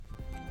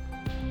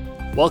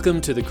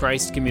Welcome to the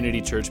Christ Community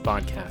Church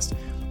podcast.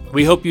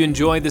 We hope you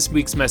enjoy this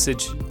week's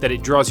message, that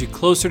it draws you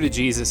closer to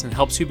Jesus and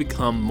helps you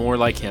become more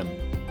like Him.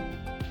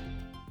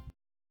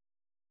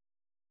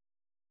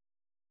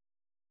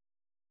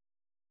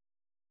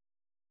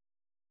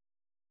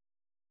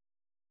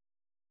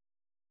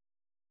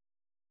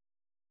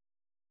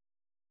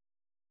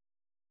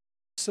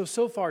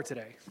 So far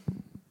today,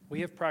 we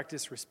have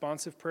practiced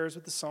responsive prayers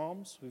with the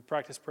Psalms. We've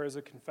practiced prayers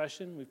of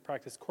confession. We've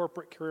practiced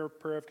corporate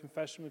prayer of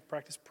confession. We've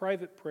practiced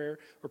private prayer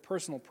or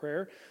personal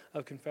prayer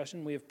of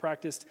confession. We have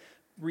practiced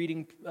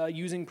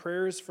using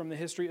prayers from the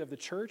history of the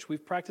church.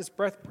 We've practiced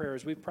breath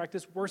prayers. We've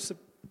practiced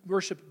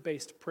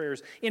worship-based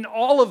prayers. In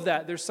all of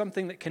that, there's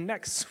something that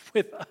connects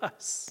with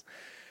us.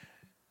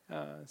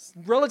 It's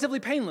relatively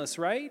painless,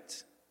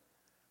 right?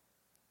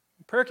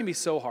 Prayer can be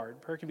so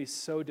hard. Prayer can be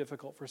so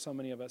difficult for so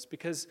many of us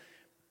because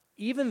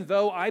even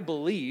though I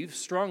believe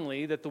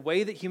strongly that the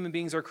way that human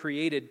beings are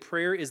created,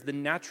 prayer is the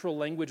natural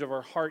language of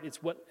our heart,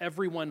 it's what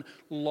everyone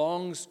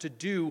longs to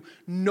do,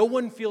 no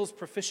one feels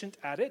proficient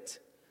at it.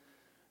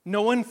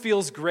 No one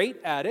feels great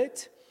at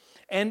it.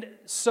 And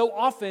so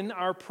often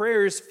our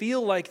prayers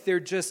feel like they're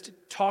just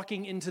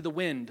talking into the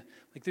wind,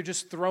 like they're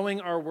just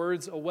throwing our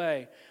words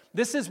away.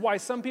 This is why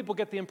some people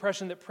get the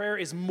impression that prayer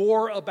is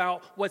more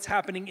about what's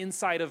happening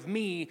inside of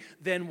me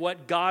than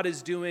what God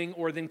is doing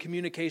or than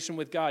communication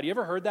with God. You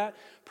ever heard that?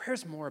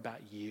 Prayer's more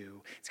about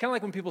you. It's kind of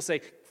like when people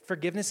say,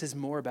 forgiveness is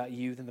more about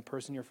you than the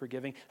person you're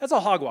forgiving. That's a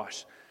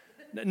hogwash.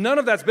 None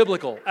of that's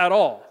biblical at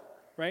all,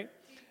 right?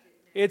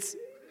 It's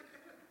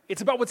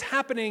about what's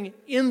happening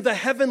in the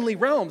heavenly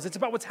realms. It's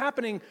about what's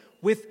happening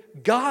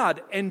with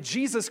God and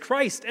Jesus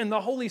Christ and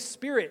the Holy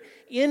Spirit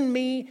in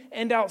me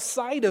and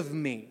outside of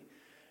me.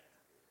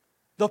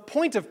 The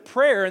point of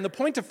prayer and the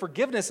point of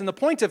forgiveness and the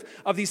point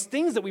of these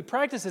things that we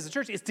practice as a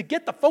church is to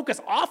get the focus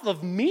off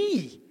of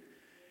me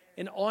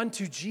and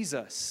onto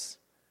Jesus.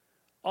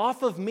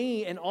 Off of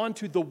me and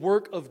onto the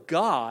work of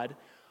God.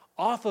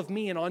 Off of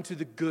me and onto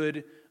the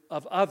good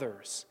of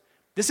others.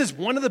 This is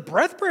one of the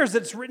breath prayers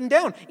that's written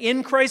down.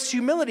 In Christ's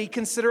humility,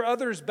 consider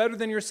others better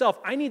than yourself.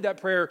 I need that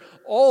prayer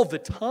all the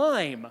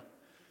time.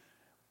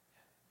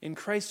 In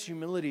Christ's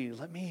humility,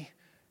 let me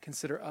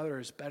consider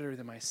others better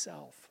than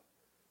myself.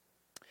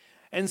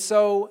 And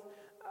so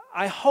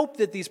I hope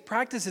that these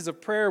practices of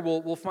prayer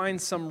will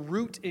find some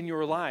root in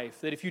your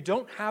life, that if you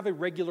don't have a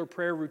regular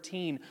prayer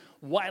routine,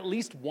 at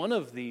least one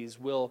of these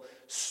will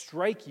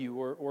strike you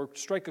or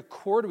strike a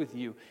chord with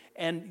you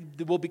and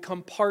will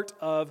become part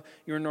of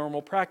your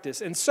normal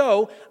practice. And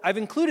so I've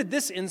included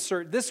this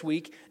insert this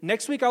week.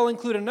 Next week I'll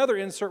include another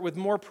insert with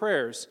more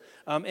prayers.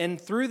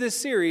 And through this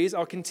series,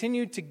 I'll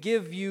continue to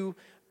give you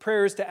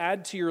prayers to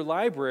add to your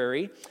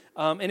library.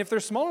 And if they're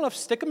small enough,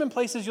 stick them in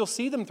places you'll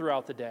see them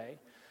throughout the day.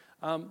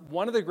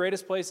 One of the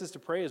greatest places to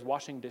pray is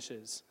washing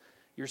dishes.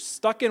 You're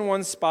stuck in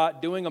one spot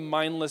doing a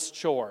mindless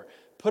chore.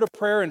 Put a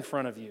prayer in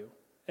front of you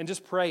and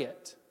just pray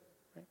it.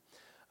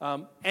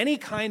 Any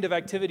kind of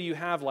activity you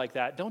have like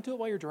that, don't do it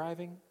while you're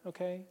driving,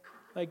 okay?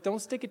 Like, don't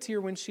stick it to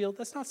your windshield.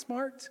 That's not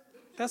smart.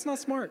 That's not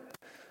smart,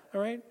 all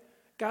right?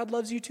 God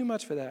loves you too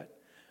much for that.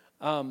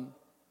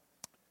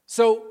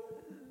 So,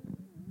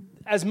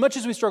 as much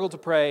as we struggle to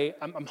pray,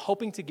 I'm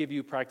hoping to give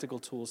you practical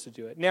tools to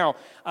do it. Now,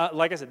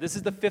 like I said, this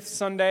is the fifth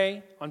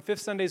Sunday. On fifth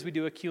Sundays, we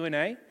do a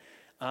Q&A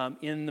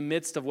in the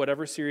midst of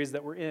whatever series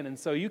that we're in. And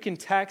so you can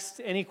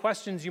text any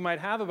questions you might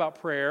have about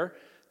prayer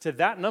to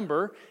that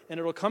number, and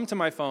it'll come to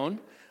my phone.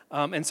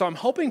 And so I'm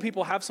hoping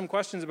people have some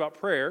questions about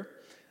prayer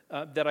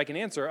that I can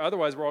answer.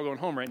 Otherwise, we're all going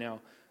home right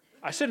now.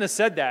 I shouldn't have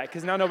said that,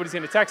 because now nobody's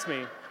going to text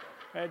me.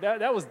 Right,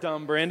 that was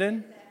dumb,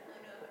 Brandon.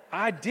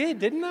 I did,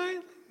 didn't I?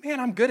 Man,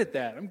 I'm good at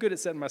that. I'm good at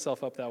setting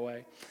myself up that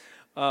way.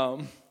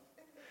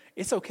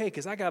 It's okay,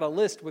 because I got a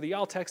list whether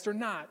y'all text or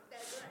not.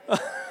 That's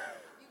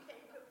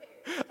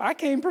right. I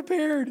came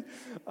prepared.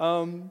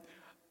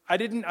 I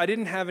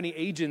didn't have any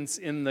agents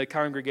in the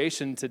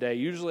congregation today.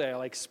 Usually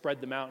I spread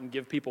them out and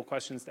give people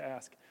questions to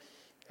ask.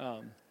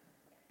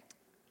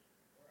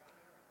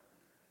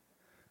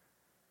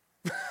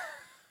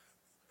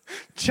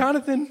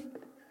 Jonathan,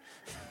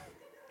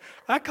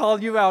 I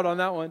called you out on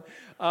that one.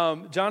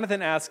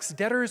 Jonathan asks,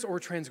 debtors or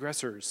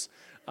transgressors?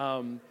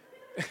 In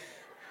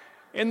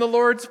the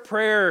Lord's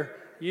Prayer,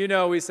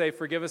 we say,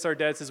 forgive us our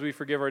debts as we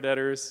forgive our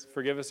debtors.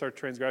 Forgive us our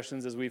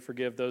transgressions as we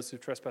forgive those who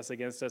trespass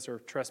against us, or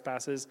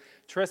trespasses.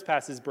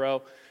 Trespasses,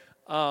 bro.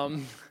 I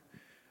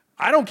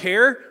don't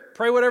care.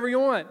 Pray whatever you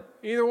want.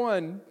 Either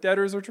one,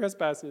 debtors or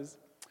trespasses.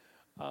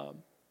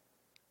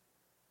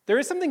 There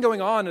is something going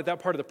on at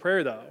that part of the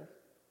prayer, though.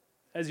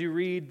 As you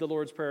read the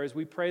Lord's Prayer, as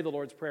we pray the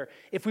Lord's Prayer.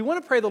 If we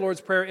want to pray the Lord's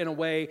Prayer in a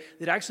way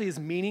that actually is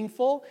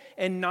meaningful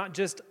and not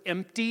just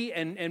empty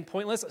and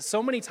pointless,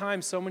 so many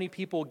times, so many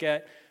people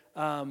get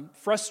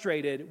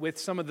frustrated with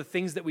some of the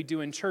things that we do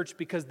in church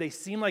because they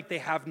seem like they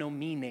have no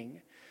meaning.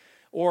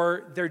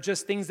 Or they're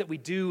just things that we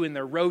do and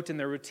they're rote and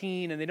they're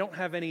routine and they don't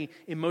have any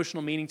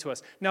emotional meaning to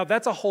us. Now,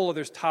 that's a whole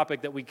other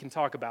topic that we can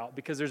talk about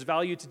because there's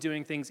value to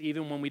doing things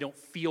even when we don't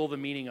feel the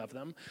meaning of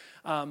them.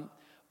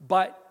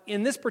 But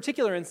in this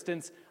particular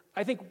instance,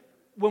 I think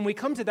when we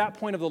come to that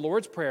point of the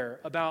Lord's Prayer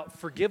about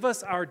forgive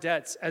us our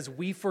debts as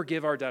we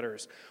forgive our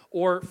debtors,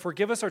 or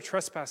forgive us our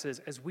trespasses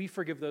as we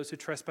forgive those who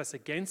trespass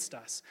against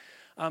us,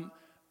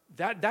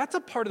 that's a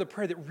part of the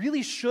prayer that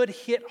really should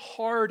hit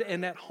hard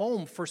and at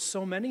home for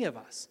so many of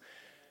us.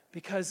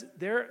 Because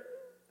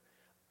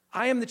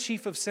I am the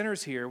chief of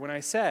sinners here when I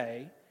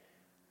say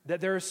that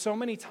there are so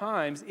many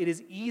times it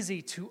is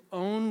easy to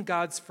own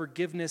God's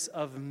forgiveness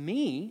of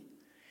me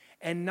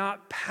and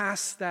not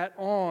pass that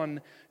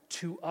on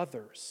to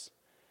others.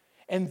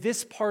 And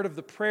this part of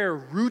the prayer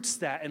roots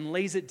that and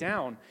lays it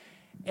down.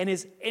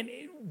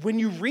 When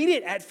you read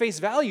it at face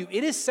value,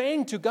 it is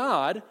saying to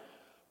God,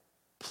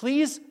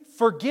 please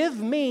forgive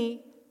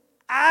me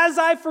as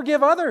I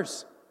forgive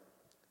others.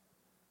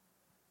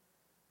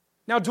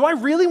 Now, do I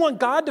really want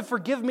God to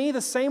forgive me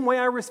the same way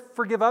I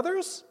forgive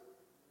others?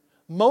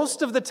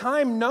 Most of the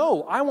time,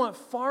 no. I want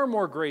far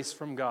more grace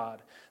from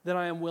God than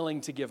I am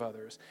willing to give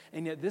others.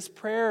 And yet this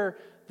prayer,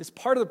 this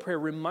part of the prayer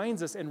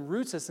reminds us and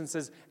roots us and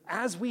says,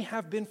 as we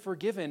have been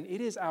forgiven, it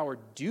is our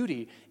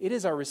duty, it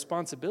is our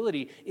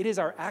responsibility, it is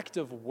our act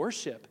of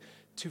worship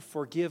to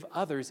forgive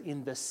others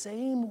in the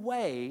same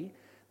way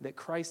that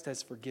Christ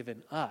has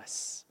forgiven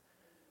us.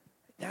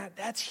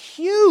 That's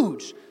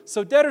huge.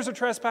 So debtors or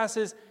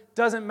trespasses,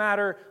 doesn't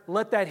matter.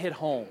 Let that hit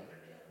home.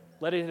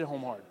 Let it hit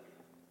home hard.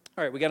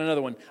 All right, we got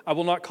another one. I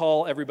will not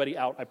call everybody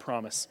out, I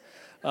promise.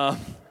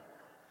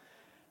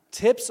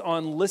 Tips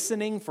on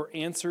listening for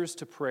answers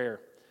to prayer.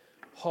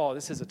 Oh,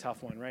 this is a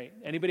tough one, right?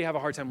 Anybody have a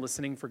hard time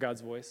listening for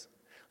God's voice?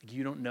 Like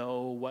you don't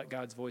know what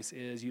God's voice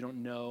is. You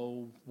don't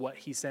know what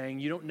he's saying.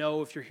 You don't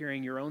know if you're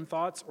hearing your own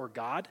thoughts or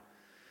God,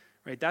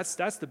 right? That's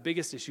the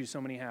biggest issue so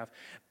many have.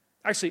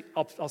 Actually,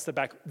 I'll step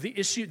back.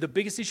 The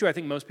biggest issue I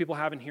think most people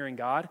have in hearing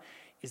God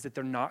is that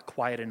they're not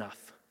quiet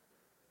enough.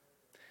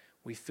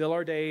 We fill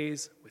our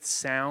days with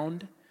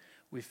sound.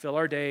 We fill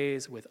our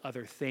days with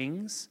other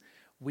things.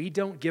 We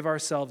don't give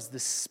ourselves the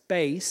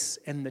space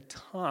and the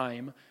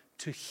time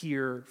to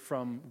hear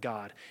from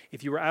God.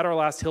 If you were at our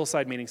last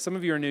Hillside meeting, some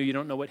of you are new, you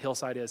don't know what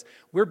Hillside is.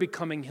 We're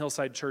becoming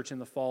Hillside Church in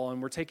the fall,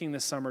 and we're taking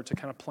this summer to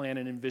kind of plan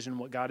and envision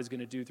what God is going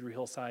to do through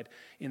Hillside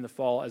in the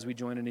fall as we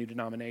join a new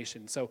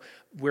denomination. So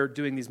we're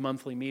doing these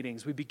monthly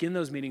meetings. We begin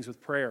those meetings with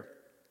prayer.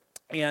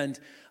 And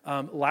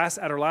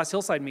at our last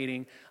Hillside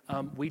meeting,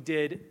 we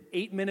did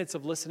 8 minutes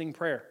of listening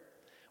prayer,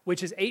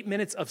 which is 8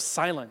 minutes of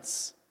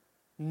silence,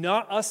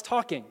 not us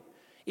talking.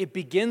 It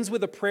begins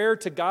with a prayer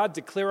to God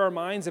to clear our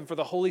minds and for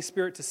the Holy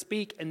Spirit to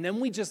speak, and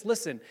then we just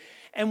listen.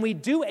 And we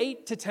do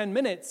 8 to 10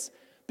 minutes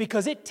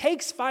because it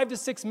takes 5 to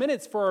 6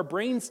 minutes for our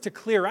brains to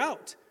clear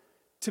out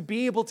to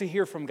be able to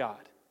hear from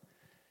God.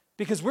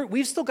 Because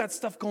we've still got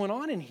stuff going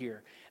on in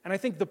here. And I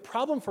think the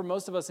problem for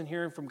most of us in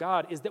hearing from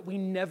God is that we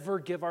never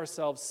give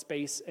ourselves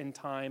space and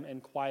time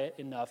and quiet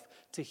enough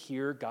to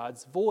hear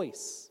God's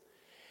voice.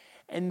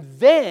 And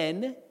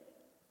then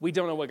we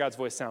don't know what God's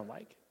voice sounds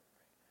like.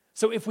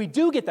 So if we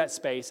do get that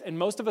space, and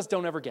most of us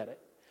don't ever get it,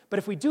 but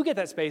if we do get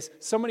that space,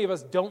 so many of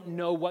us don't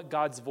know what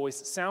God's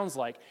voice sounds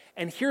like.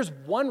 And here's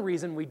one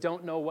reason we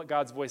don't know what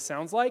God's voice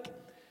sounds like,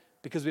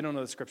 because we don't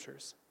know the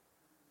Scriptures.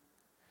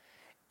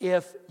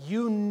 If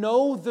you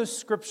know the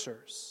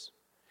Scriptures,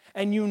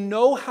 and you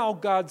know how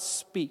God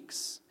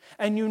speaks,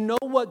 and you know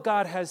what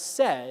God has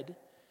said,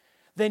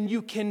 then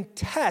you can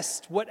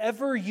test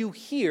whatever you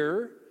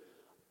hear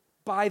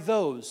by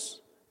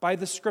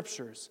the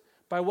Scriptures,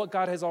 by what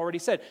God has already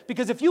said.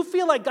 Because if you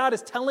feel like God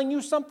is telling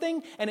you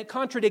something and it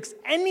contradicts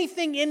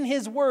anything in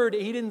His Word,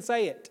 He didn't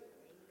say it.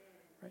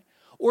 Right?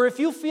 Or if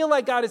you feel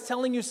like God is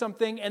telling you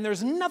something and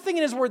there's nothing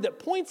in His Word that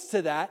points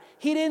to that,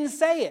 He didn't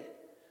say it.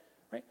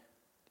 Right?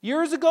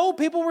 Years ago,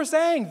 people were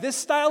saying this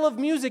style of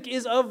music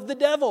is of the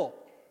devil.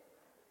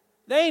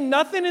 There ain't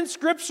nothing in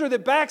Scripture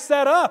that backs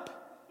that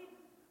up.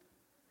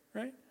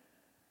 Right?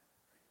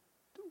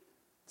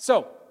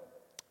 So,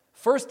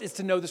 first is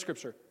to know the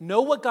Scripture.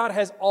 Know what God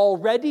has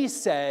already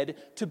said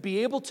to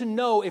be able to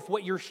know if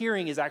what you're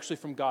hearing is actually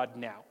from God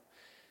now.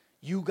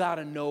 You got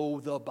to know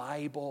the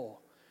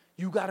Bible.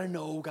 You got to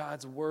know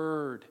God's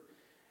Word.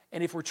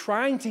 And if we're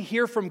trying to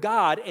hear from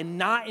God and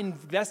not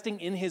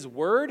investing in His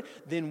Word,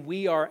 then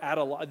we are at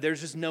a loss.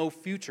 There's just no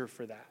future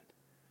for that.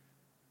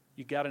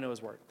 You got to know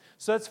His Word.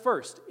 So that's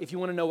first, if you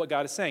want to know what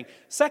God is saying.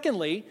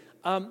 Secondly,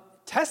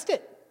 test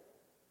it.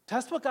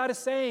 Test what God is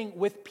saying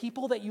with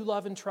people that you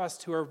love and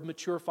trust who are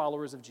mature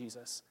followers of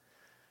Jesus.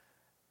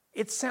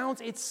 It's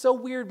so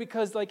weird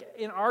because like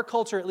in our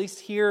culture, at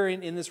least here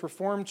in this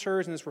Reformed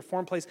church, in this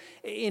Reformed place,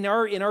 in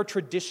our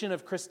tradition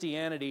of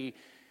Christianity,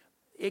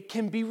 it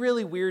can be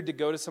really weird to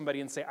go to somebody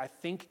and say, I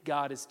think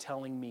God is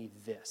telling me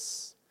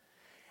this.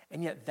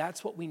 And yet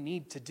that's what we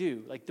need to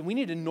do. Like we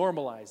need to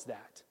normalize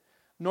that.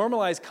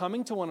 Normalize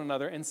coming to one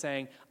another and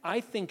saying, I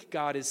think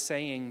God is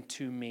saying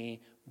to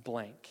me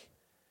blank.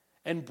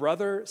 And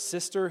brother,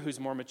 sister who's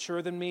more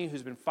mature than me,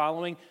 who's been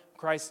following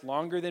Christ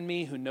longer than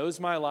me, who knows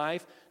my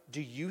life,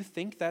 do you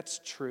think that's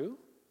true?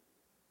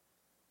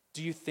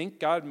 Do you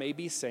think God may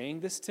be saying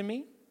this to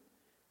me?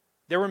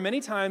 There were many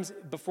times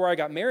before I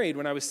got married,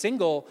 when I was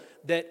single,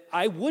 that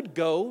I would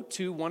go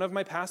to one of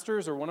my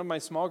pastors or one of my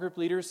small group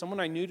leaders, someone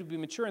I knew to be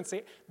mature, and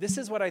say, this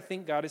is what I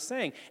think God is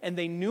saying. And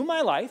they knew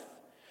my life,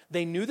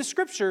 they knew the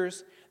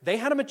scriptures, they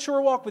had a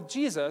mature walk with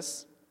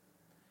Jesus,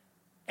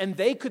 and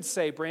they could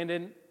say,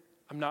 Brandon,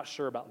 I'm not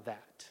sure about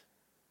that.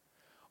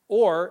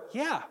 Or,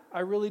 yeah, I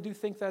really do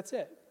think that's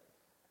it.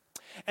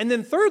 And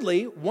then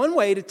thirdly, one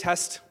way to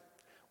test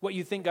what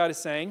you think God is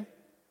saying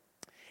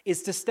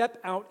is to step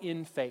out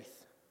in faith.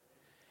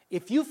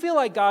 If you feel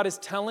like God is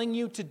telling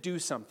you to do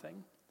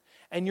something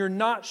and you're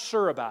not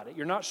sure about it,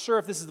 you're not sure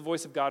if this is the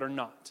voice of God or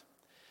not,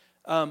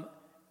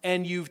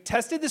 and you've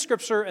tested the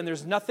scripture and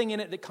there's nothing in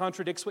it that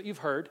contradicts what you've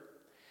heard,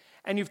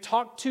 and you've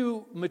talked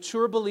to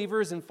mature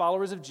believers and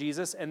followers of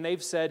Jesus and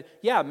they've said,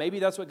 yeah, maybe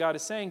that's what God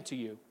is saying to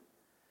you,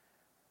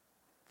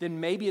 then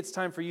maybe it's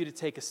time for you to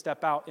take a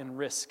step out in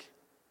risk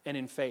and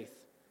in faith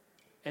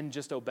and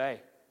just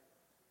obey.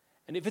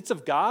 And if it's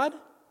of God,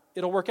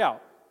 it'll work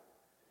out.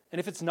 And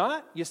if it's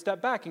not, you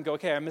step back and go,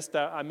 okay, I missed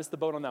the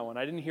boat on that one.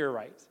 I didn't hear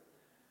right.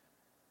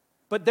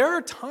 But there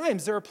are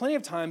plenty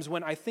of times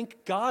when I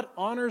think God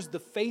honors the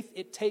faith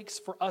it takes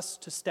for us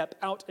to step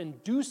out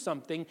and do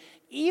something,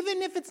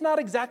 even if it's not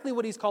exactly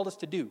what he's called us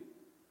to do.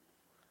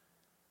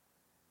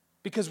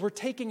 Because we're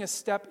taking a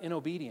step in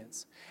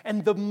obedience.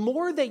 And the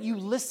more that you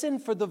listen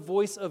for the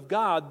voice of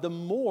God, the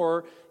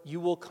more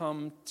you will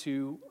come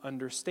to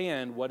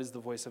understand what is the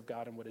voice of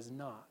God and what is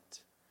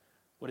not.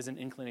 What is an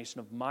inclination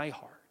of my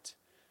heart?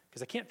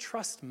 Because I can't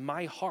trust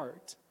my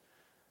heart.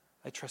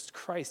 I trust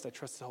Christ. I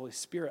trust the Holy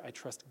Spirit. I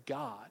trust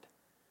God.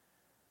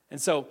 And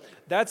so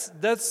that's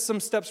some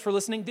steps for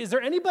listening. Is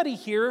there anybody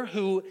here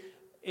who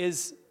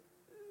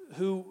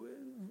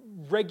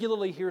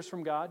regularly hears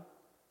from God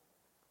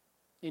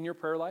in your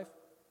prayer life?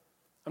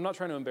 I'm not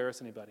trying to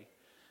embarrass anybody.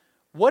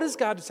 What does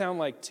God sound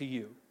like to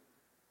you?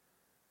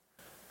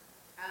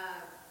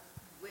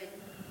 When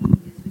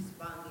he is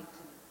responding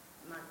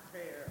to my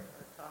prayer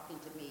or talking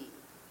to me,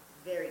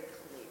 very clear.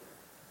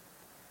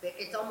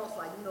 It's almost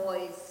like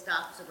noise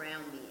stops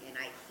around me and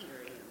I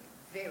hear him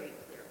very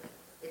clearly.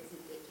 It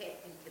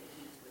can't be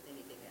confused with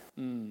anything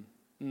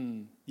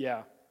else.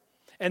 Yeah.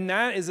 And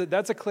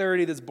that's a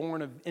clarity that's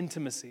born of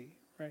intimacy,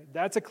 right?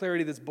 That's a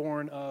clarity that's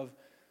born of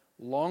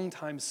long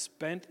time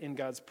spent in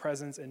God's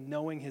presence and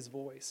knowing his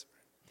voice.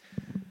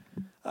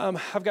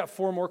 I've got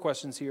 4 more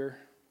questions here.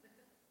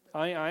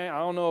 I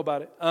don't know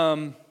about it.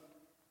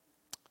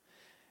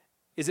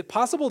 Is it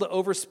possible to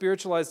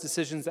over-spiritualize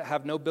decisions that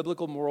have no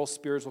biblical, moral,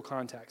 spiritual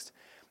context?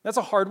 That's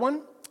a hard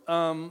one.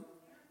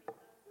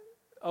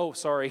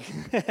 Sorry.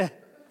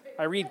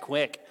 I read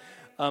quick.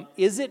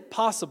 Is it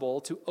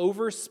possible to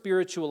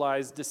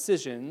over-spiritualize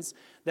decisions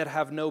that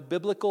have no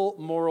biblical,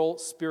 moral,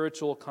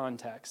 spiritual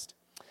context?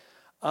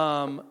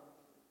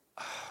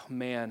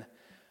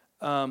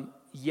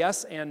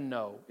 Yes and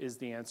no is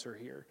the answer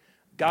here.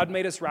 God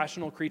made us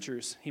rational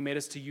creatures. He made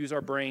us to use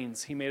our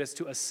brains. He made us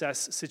to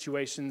assess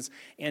situations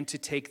and to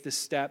take the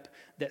step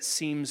that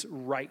seems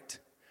right.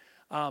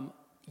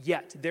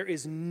 Yet, there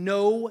is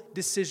no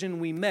decision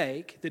we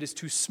make that is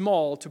too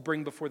small to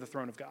bring before the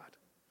throne of God.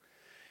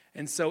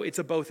 And so it's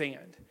a both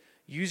and.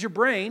 Use your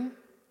brain,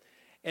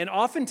 and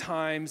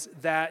oftentimes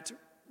that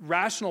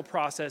rational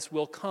process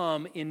will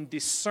come in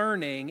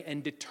discerning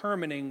and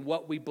determining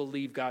what we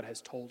believe God has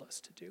told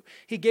us to do.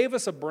 He gave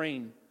us a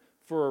brain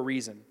for a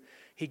reason.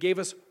 He gave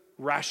us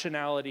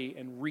rationality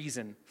and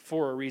reason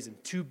for a reason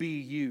to be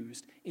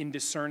used in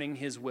discerning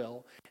his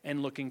will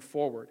and looking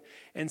forward.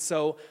 And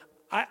so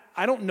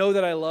I don't know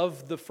that I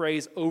love the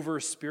phrase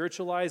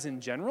over-spiritualize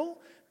in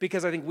general,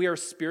 because I think we are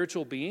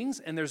spiritual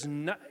beings and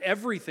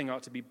everything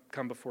ought to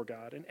come before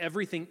God, and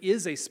everything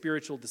is a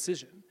spiritual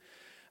decision.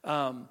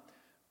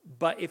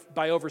 But if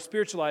by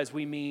over-spiritualize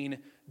we mean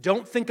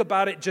don't think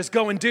about it, just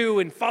go and do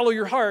and follow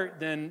your heart,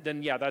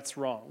 then yeah, that's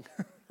wrong.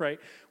 Right?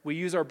 We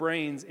use our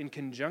brains in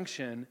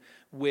conjunction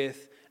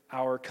with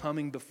our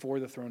coming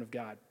before the throne of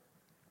God.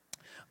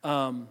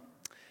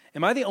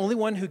 Am I the only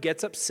one who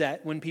gets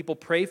upset when people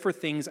pray for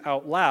things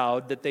out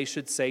loud that they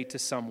should say to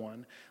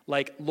someone?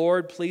 Like,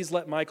 Lord, please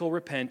let Michael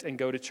repent and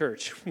go to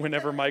church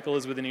whenever Michael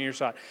is within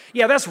earshot.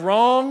 Yeah, that's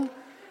wrong.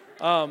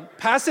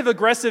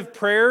 Passive-aggressive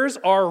prayers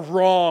are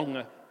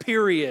wrong,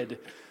 period.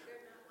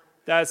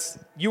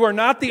 You are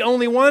not the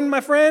only one,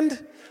 my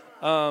friend.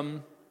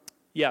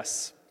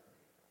 Yes.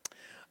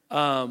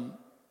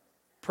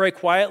 Pray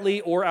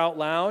quietly or out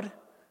loud,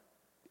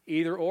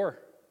 either or,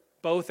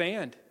 both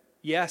and.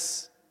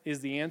 Yes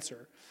is the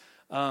answer.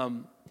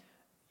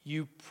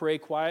 You pray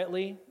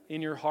quietly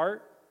in your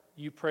heart,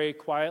 you pray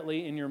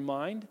quietly in your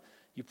mind,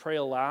 you pray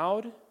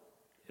aloud.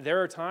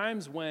 There are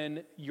times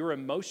when your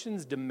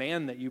emotions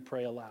demand that you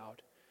pray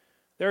aloud.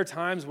 There are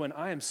times when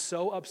I am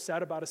so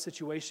upset about a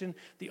situation,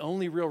 the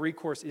only real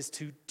recourse is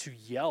to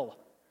yell.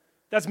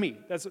 That's me.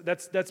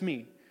 That's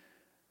me.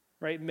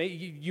 Right?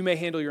 You may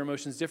handle your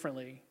emotions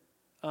differently.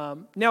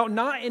 Now,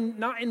 not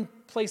in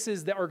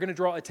places that are going to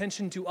draw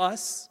attention to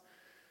us,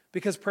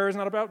 because prayer is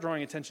not about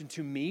drawing attention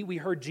to me. We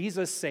heard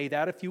Jesus say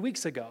that a few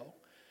weeks ago.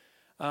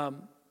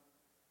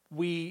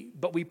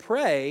 But we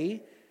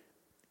pray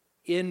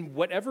in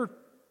whatever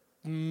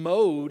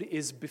mode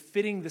is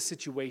befitting the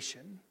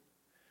situation.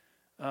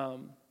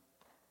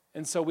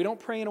 And so we don't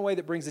pray in a way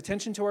that brings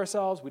attention to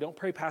ourselves. We don't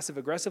pray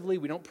passive-aggressively.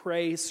 We don't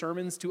pray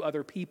sermons to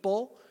other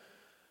people.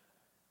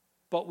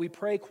 But we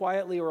pray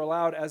quietly or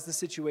aloud as the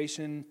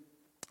situation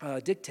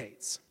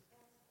dictates.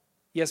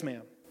 Yes,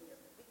 ma'am.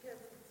 Because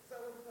it's so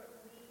important.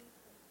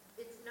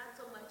 It's not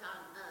so much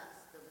on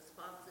us, the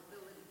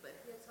responsibility, but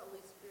His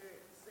Holy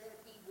Spirit said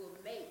He will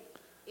make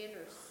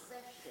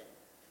intercession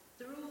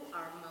through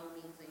our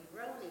moanings and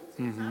groanings.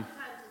 And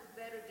sometimes it's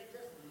better to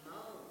just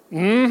moan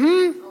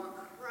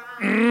or cry.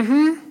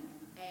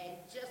 And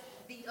just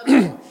the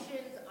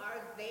emotions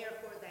are there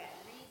for that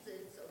reason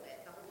so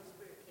that the Holy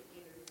Spirit can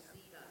intercede on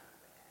that.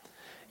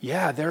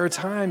 Yeah, there are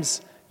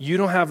times you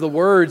don't have the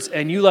words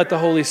and you let the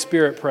Holy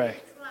Spirit pray.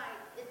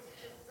 It's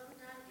just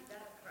sometimes you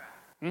gotta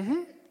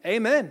cry.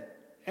 Amen.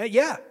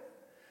 Yeah.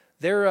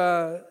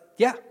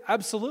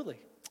 Absolutely.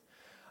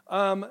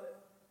 I'm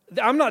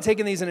not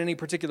taking these in any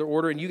particular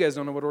order, and you guys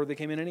don't know what order they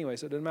came in anyway,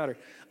 so it doesn't matter.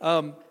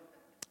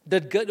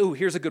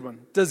 Here's a good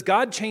one. Does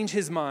God change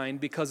His mind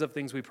because of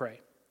things we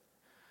pray?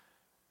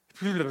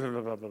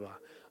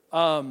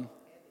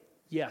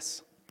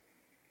 Yes.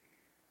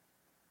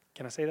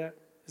 Can I say that?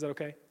 Is that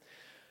okay?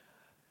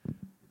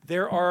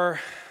 There are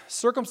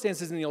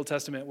circumstances in the Old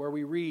Testament where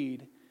we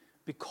read,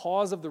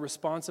 because of the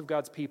response of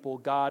God's people,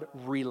 God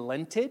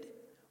relented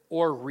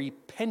or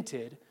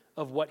repented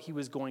of what He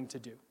was going to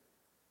do.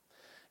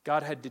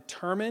 God had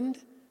determined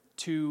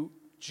to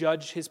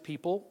judge His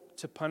people,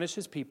 to punish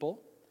His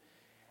people,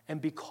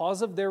 and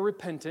because of their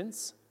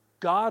repentance,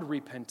 God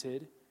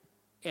repented,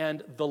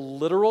 and the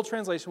literal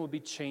translation would be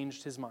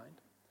changed His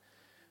mind.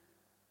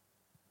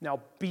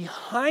 Now,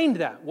 behind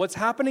that, what's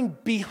happening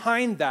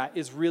behind that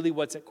is really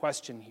what's at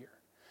question here.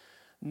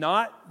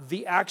 Not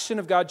the action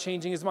of God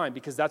changing His mind,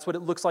 because that's what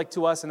it looks like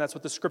to us, and that's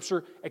what the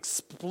Scripture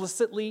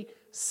explicitly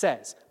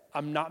says.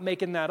 I'm not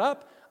making that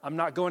up. I'm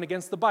not going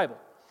against the Bible.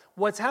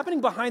 What's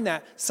happening behind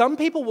that, some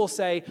people will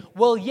say,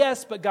 well,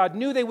 yes, but God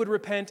knew they would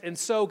repent, and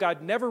so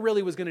God never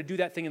really was going to do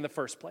that thing in the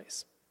first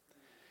place.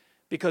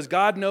 Because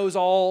God knows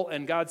all,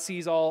 and God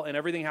sees all, and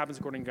everything happens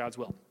according to God's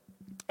will.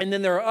 And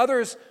then there are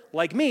others,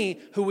 like me,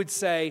 who would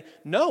say,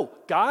 no,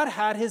 God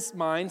had His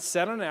mind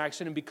set on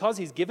action, and because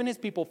He's given His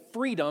people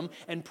freedom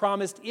and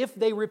promised if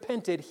they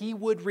repented, He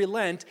would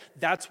relent,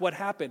 that's what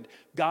happened.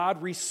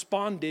 God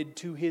responded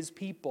to His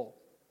people.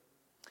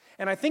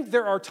 And I think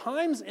there are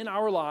times in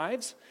our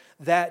lives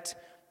that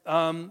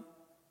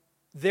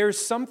there's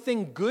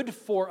something good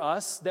for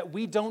us that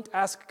we don't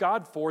ask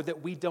God for,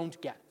 that we don't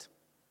get.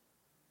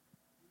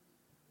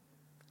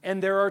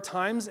 And there are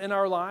times in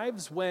our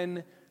lives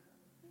when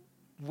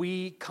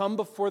we come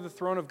before the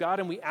throne of God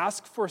and we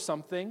ask for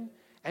something,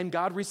 and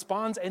God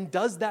responds and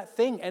does that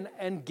thing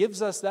and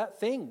gives us that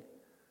thing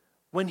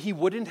when He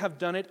wouldn't have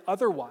done it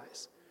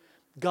otherwise.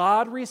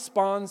 God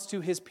responds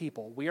to His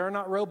people. We are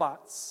not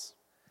robots.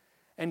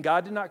 And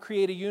God did not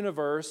create a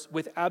universe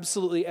with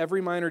absolutely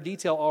every minor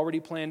detail already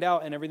planned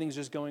out and everything's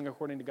just going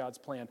according to God's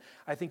plan.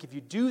 I think if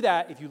you do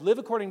that, if you live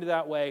according to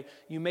that way,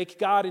 you make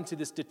God into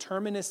this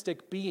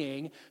deterministic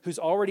being who's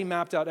already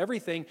mapped out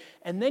everything,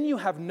 and then you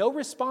have no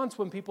response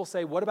when people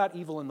say, what about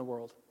evil in the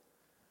world?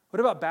 What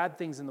about bad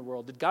things in the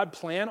world? Did God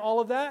plan all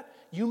of that?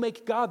 You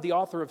make God the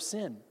author of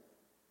sin.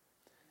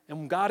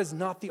 And God is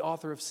not the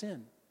author of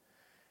sin.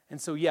 And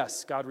so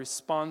yes, God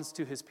responds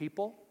to His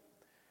people.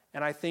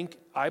 And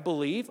I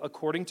believe,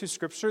 according to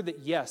Scripture,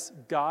 that yes,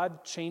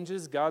 God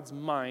changes God's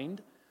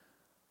mind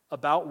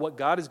about what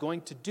God is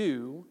going to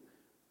do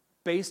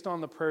based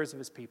on the prayers of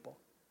His people.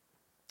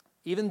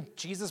 Even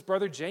Jesus'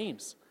 brother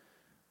James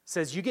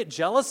says you get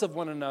jealous of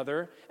one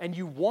another and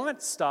you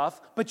want stuff,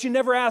 but you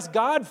never ask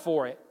God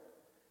for it.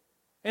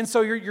 And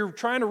so you're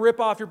trying to rip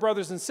off your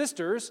brothers and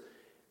sisters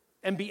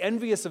and be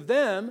envious of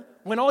them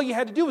when all you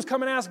had to do was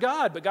come and ask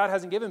God, but God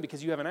hasn't given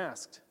because you haven't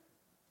asked.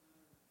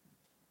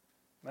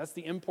 That's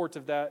the import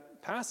of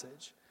that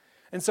passage.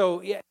 And so,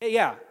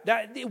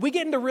 we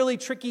get into a really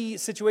tricky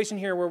situation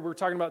here where we're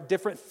talking about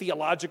different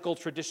theological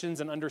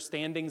traditions and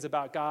understandings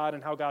about God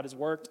and how God has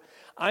worked.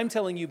 I'm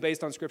telling you,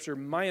 based on Scripture,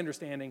 my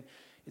understanding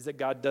is that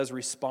God does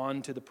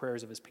respond to the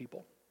prayers of His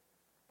people.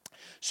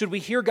 Should we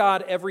hear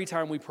God every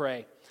time we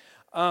pray?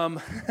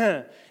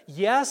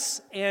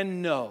 Yes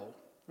and no.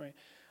 Right?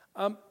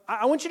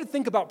 I want you to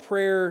think about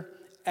prayer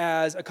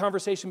as a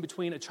conversation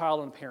between a child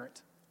and a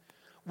parent.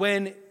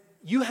 When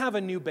you have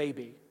a new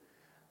baby,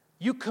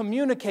 you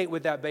communicate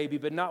with that baby,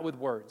 but not with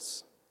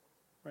words,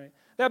 right?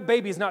 That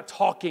baby is not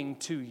talking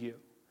to you.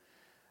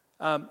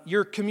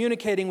 You're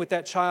communicating with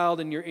that child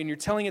and you're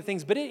telling it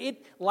things, but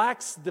it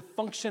lacks the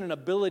function and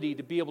ability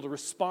to be able to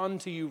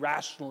respond to you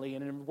rationally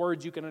and in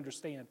words you can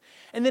understand.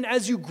 And then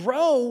as you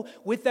grow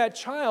with that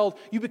child,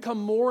 you become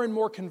more and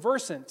more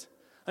conversant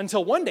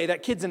until one day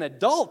that kid's an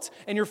adult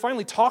and you're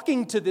finally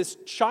talking to this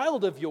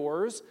child of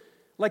yours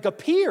like a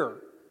peer.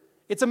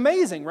 It's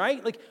amazing,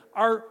 right? Like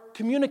our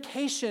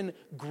communication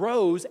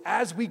grows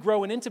as we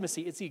grow in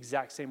intimacy. It's the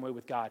exact same way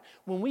with God.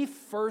 When we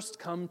first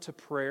come to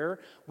prayer,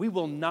 we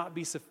will not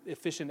be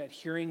efficient at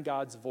hearing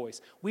God's voice.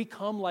 We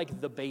come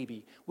like the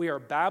baby. We are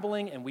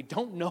babbling and we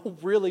don't know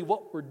really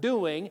what we're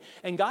doing.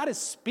 And God is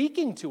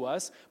speaking to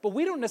us, but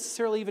we don't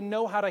necessarily even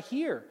know how to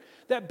hear.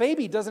 That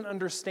baby doesn't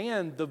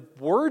understand the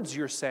words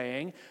you're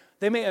saying.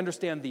 They may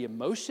understand the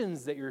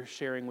emotions that you're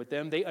sharing with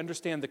them. They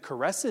understand the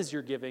caresses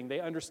you're giving. They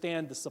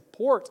understand the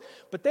support,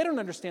 but they don't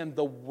understand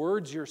the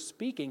words you're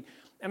speaking.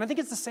 And I think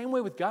it's the same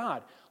way with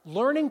God.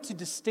 Learning to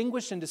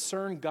distinguish and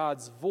discern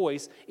God's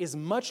voice is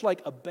much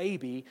like a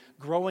baby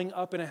growing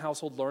up in a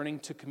household learning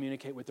to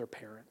communicate with their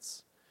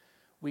parents.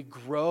 We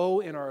grow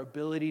in our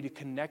ability to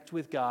connect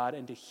with God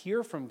and to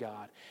hear from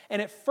God.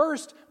 And at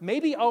first,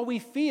 maybe all we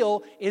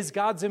feel is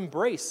God's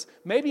embrace.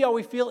 Maybe all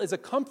we feel is a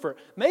comfort.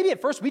 Maybe at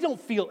first we don't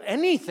feel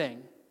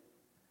anything.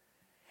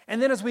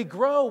 And then as we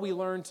grow, we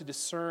learn to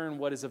discern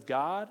what is of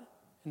God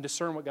and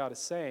discern what God is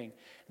saying.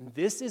 And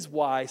this is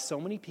why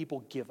so many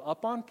people give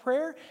up on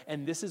prayer,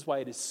 and this is why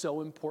it is so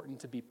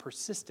important to be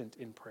persistent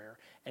in prayer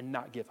and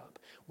not give up.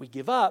 We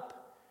give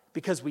up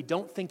because we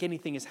don't think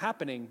anything is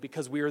happening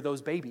because we are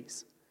those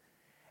babies.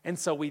 And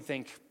so we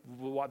think,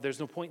 well, there's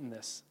no point in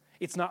this.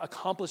 It's not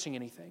accomplishing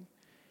anything.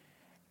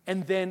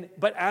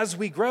 But as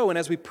we grow and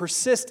as we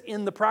persist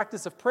in the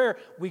practice of prayer,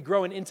 we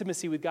grow in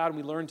intimacy with God and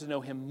we learn to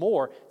know Him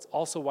more. It's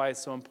also why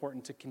it's so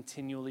important to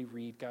continually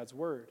read God's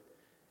Word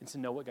and to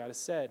know what God has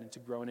said and to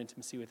grow in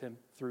intimacy with Him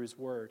through His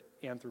Word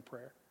and through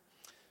prayer.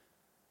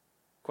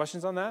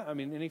 Questions on that?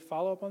 Any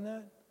follow-up on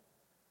that?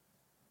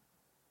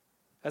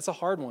 That's a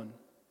hard one.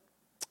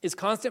 Is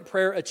constant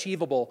prayer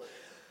achievable?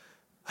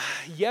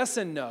 Yes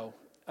and no.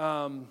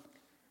 I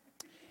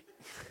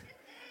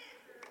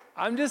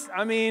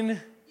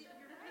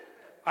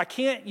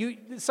can't,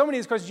 so many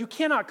of these questions, you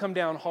cannot come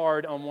down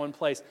hard on one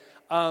place.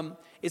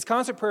 Is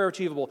constant prayer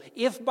achievable?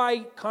 If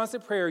by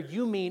constant prayer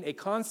you mean a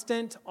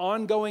constant,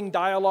 ongoing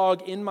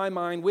dialogue in my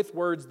mind with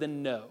words,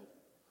 then no.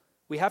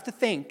 We have to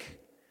think.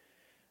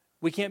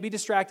 We can't be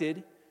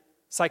distracted.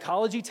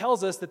 Psychology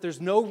tells us that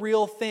there's no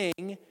real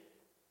thing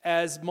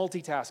as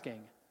multitasking.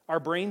 Our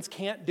brains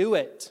can't do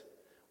it.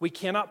 We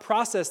cannot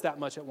process that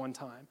much at one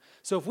time.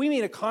 So if we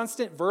mean a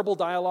constant verbal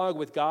dialogue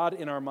with God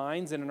in our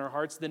minds and in our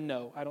hearts, then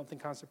no, I don't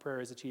think constant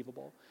prayer is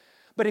achievable.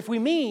 But if we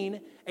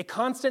mean a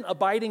constant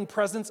abiding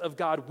presence of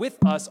God with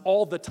us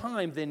all the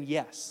time, then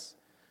yes,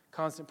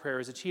 constant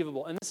prayer is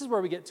achievable. And this is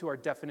where we get to our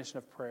definition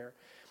of prayer.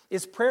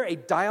 Is prayer a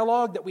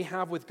dialogue that we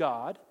have with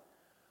God,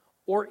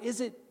 or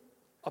is it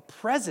a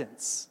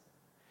presence?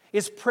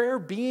 Is prayer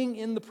being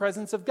in the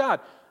presence of God?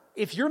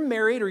 If you're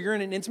married or you're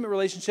in an intimate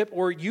relationship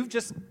or you've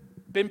just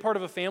been part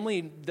of a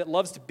family that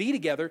loves to be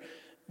together,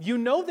 you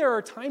know there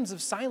are times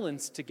of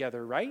silence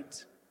together,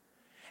 right?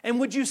 And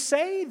would you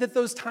say that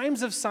those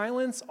times of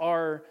silence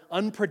are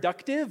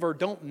unproductive or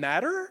don't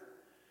matter?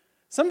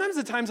 Sometimes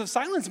the times of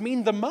silence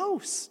mean the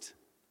most.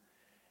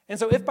 And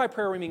so if by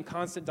prayer we mean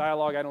constant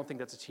dialogue, I don't think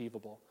that's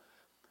achievable.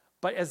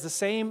 But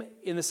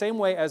in the same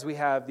way as we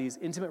have these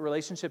intimate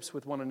relationships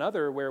with one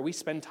another where we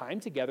spend time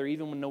together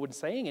even when no one's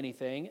saying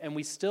anything, and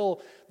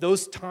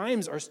those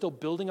times are still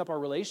building up our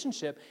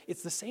relationship,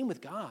 it's the same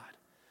with God.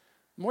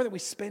 The more that we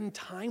spend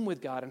time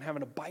with God and have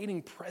an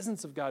abiding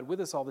presence of God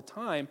with us all the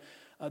time,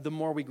 the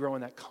more we grow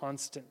in that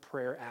constant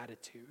prayer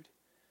attitude.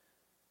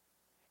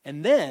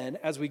 And then,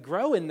 as we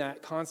grow in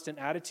that constant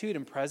attitude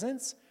and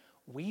presence,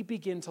 we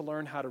begin to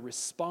learn how to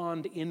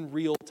respond in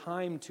real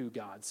time to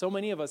God. So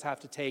many of us have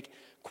to take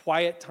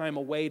quiet time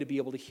away to be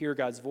able to hear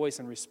God's voice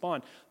and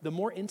respond. The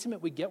more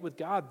intimate we get with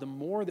God, the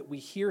more that we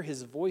hear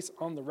His voice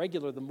on the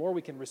regular, the more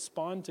we can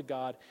respond to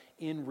God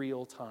in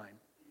real time.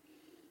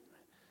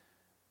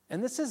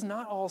 And this is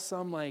not all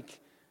some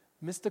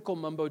mystical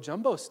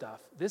mumbo-jumbo stuff.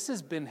 This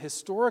has been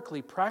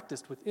historically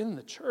practiced within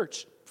the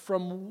church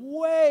from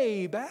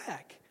way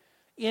back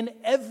in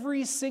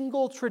every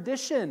single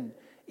tradition.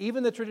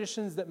 Even the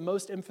traditions that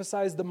most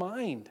emphasize the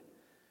mind.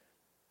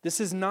 This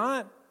is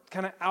not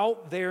kind of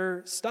out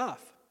there stuff.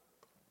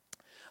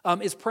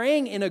 Is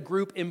praying in a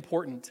group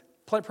important?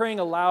 Praying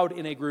aloud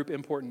in a group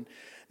important?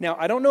 Now,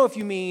 I don't know if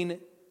you mean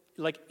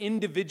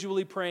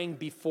individually praying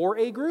before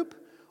a group,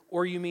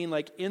 or you mean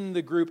in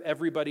the group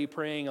everybody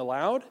praying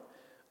aloud.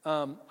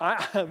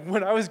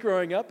 When I was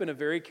growing up in a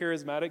very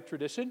charismatic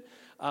tradition,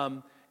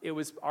 it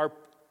was our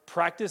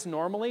practice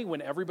normally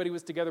when everybody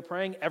was together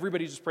praying,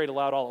 everybody just prayed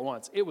aloud all at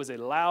once. It was a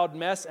loud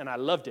mess, and I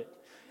loved it.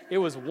 It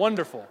was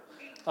wonderful.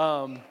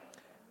 And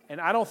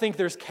I don't think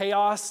there's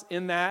chaos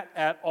in that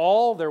at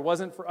all. There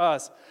wasn't for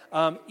us.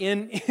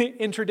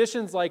 In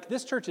traditions like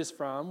this church is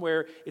from,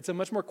 where it's a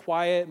much more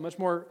quiet, much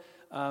more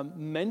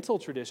mental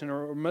tradition,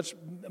 or much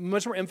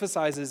more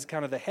emphasizes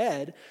kind of the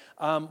head,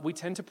 we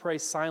tend to pray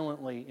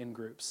silently in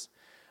groups.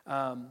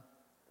 One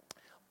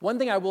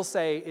thing I will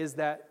say is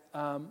that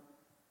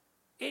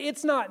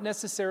it's not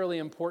necessarily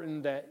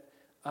important that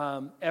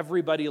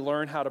everybody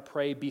learn how to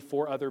pray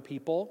before other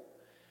people,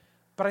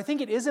 But I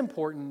think it is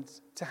important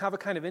to have a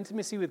kind of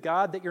intimacy with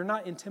God that you're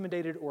not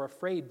intimidated or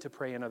afraid to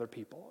pray in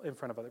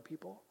front of other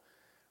people.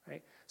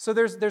 Right? So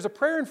there's a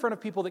prayer in front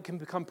of people that can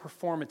become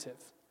performative.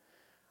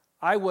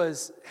 I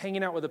was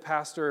hanging out with a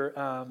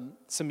pastor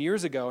some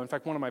years ago, in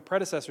fact, one of my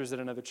predecessors at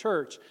another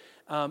church,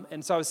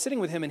 and so I was sitting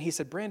with him, and he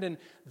said, Brandon,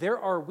 there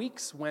are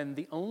weeks when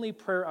the only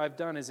prayer I've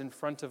done is in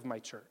front of my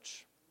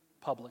church,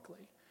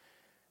 publicly.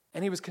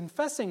 And he was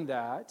confessing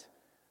that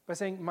by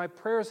saying, my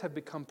prayers have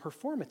become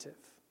performative.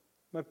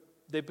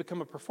 They've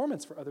become a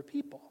performance for other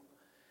people.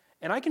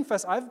 And I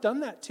confess, I've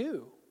done that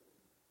too.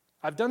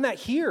 I've done that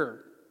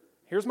here.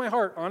 Here's my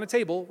heart on a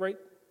table, right?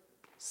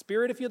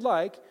 Spirit if you'd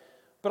like.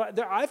 But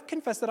I've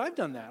confessed that I've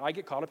done that. I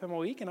get caught up in my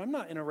week, and I'm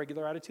not in a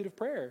regular attitude of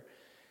prayer.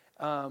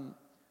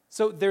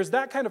 So there's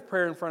that kind of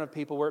prayer in front of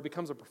people where it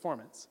becomes a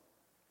performance.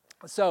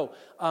 So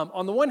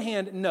on the one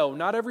hand, no,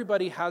 not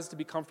everybody has to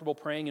be comfortable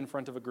praying in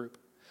front of a group.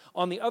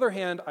 On the other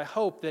hand, I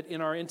hope that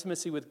in our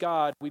intimacy with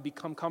God, we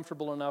become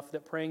comfortable enough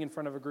that praying in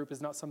front of a group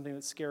is not something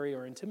that's scary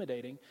or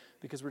intimidating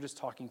because we're just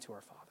talking to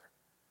our Father.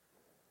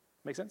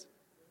 Make sense?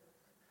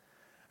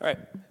 All right.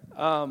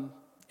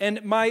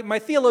 And my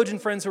theologian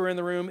friends who are in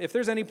the room, if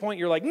there's any point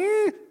you're like,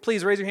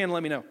 please raise your hand and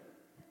let me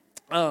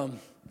know.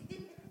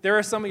 There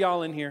are some of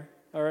y'all in here,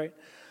 all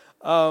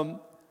right?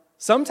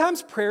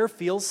 Sometimes prayer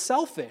feels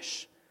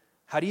selfish.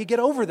 How do you get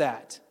over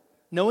that?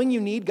 Knowing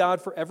you need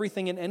God for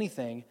everything and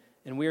anything,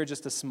 and we are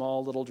just a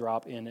small little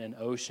drop in an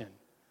ocean.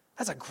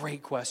 That's a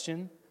great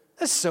question.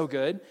 That's so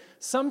good.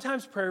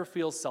 Sometimes prayer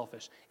feels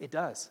selfish. It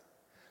does.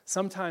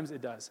 Sometimes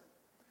it does.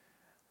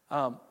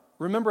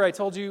 Remember I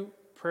told you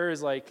prayer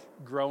is like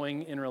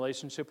growing in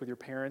relationship with your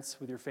parents,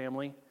 with your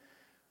family.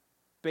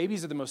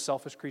 Babies are the most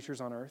selfish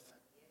creatures on earth.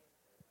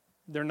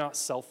 They're not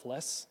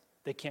selfless.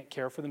 They can't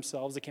care for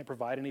themselves. They can't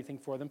provide anything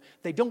for them.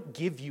 They don't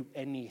give you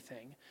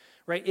anything,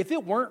 right? If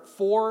it weren't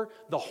for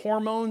the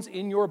hormones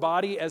in your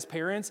body as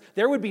parents,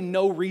 there would be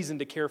no reason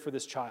to care for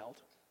this child,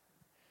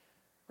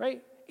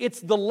 right? It's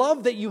the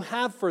love that you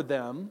have for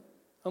them,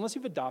 unless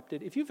you've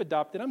adopted. If you've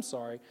adopted, I'm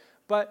sorry,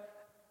 but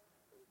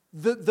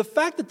the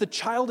fact that the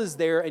child is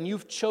there and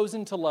you've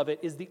chosen to love it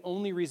is the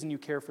only reason you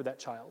care for that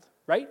child,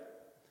 right?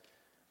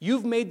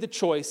 You've made the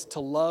choice to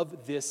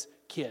love this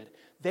kid.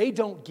 They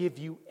don't give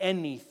you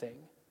anything.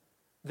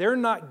 They're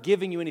not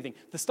giving you anything.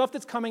 The stuff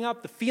that's coming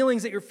up, the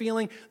feelings that you're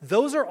feeling,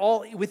 those are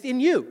all within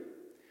you.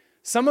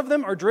 Some of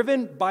them are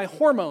driven by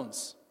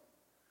hormones.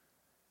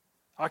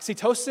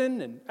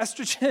 Oxytocin and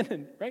estrogen,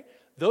 and right?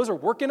 Those are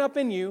working up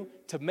in you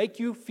to make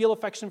you feel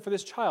affection for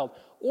this child.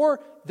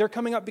 Or they're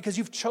coming up because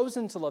you've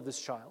chosen to love this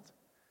child.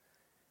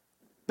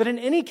 But in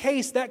any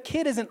case, that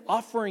kid isn't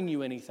offering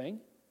you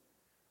anything.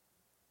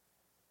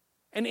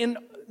 And in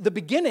the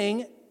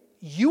beginning,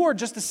 you are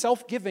just a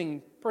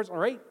self-giving person,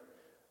 right?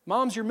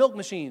 Moms, you're milk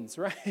machines,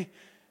 right?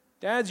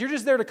 Dads, you're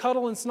just there to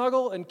cuddle and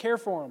snuggle and care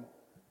for them.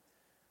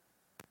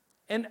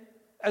 And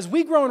as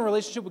we grow in a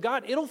relationship with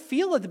God, it'll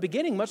feel at the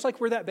beginning much like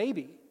we're that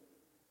baby.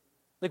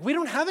 Like we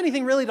don't have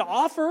anything really to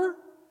offer.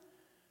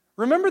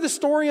 Remember the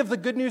story of the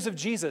good news of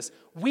Jesus.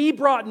 We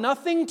brought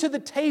nothing to the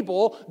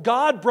table.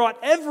 God brought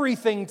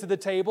everything to the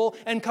table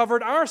and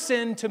covered our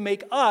sin to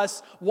make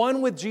us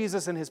one with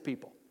Jesus and his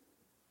people.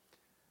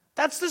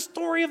 That's the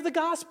story of the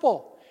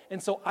gospel.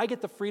 And so I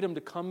get the freedom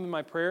to come in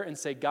my prayer and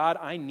say, God,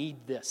 I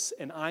need this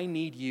and I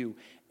need you.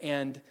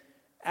 And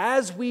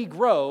as we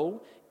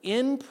grow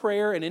in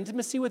prayer and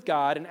intimacy with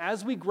God, and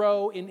as we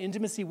grow in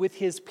intimacy with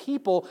his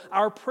people,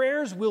 our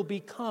prayers will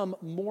become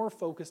more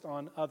focused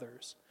on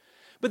others.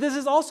 But this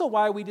is also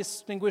why we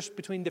distinguish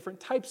between different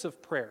types of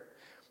prayer.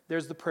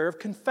 There's the prayer of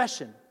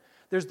confession.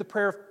 There's the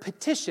prayer of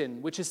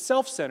petition, which is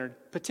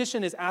self-centered.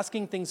 Petition is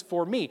asking things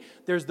for me.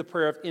 There's the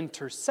prayer of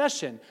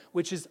intercession,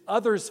 which is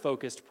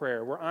others-focused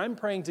prayer, where I'm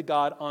praying to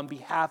God on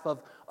behalf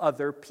of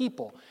other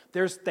people.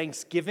 There's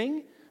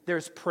thanksgiving.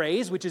 There's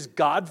praise, which is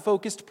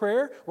God-focused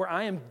prayer, where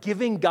I am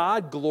giving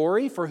God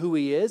glory for who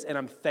he is, and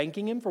I'm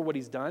thanking him for what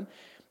he's done.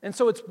 And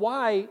so it's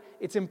why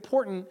it's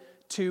important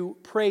to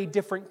pray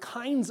different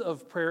kinds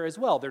of prayer as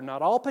well. They're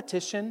not all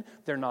petition,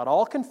 they're not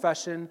all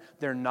confession,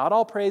 they're not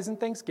all praise and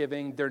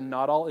thanksgiving, they're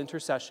not all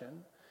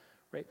intercession.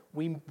 Right?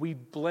 We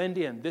blend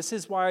in. This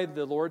is why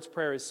the Lord's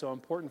Prayer is so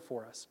important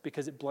for us,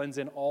 because it blends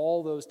in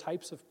all those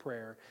types of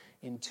prayer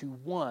into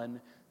one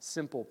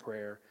simple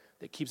prayer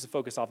that keeps the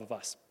focus off of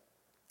us.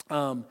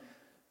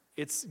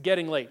 It's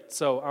getting late,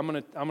 so I'm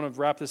gonna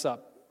wrap this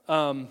up.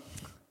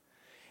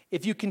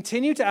 If you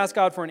continue to ask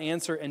God for an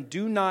answer and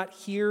do not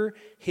hear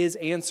his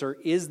answer,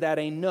 is that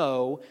a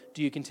no?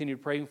 Do you continue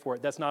praying for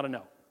it? That's not a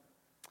no.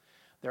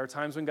 There are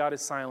times when God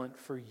is silent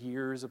for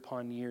years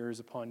upon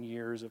years upon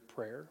years of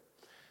prayer.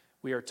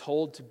 We are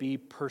told to be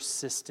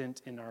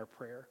persistent in our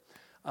prayer.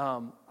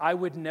 I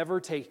would never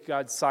take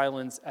God's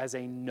silence as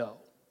a no.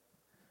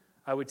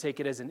 I would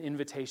take it as an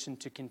invitation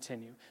to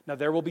continue. Now,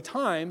 there will be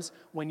times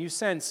when you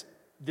sense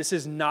this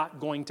is not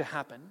going to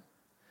happen.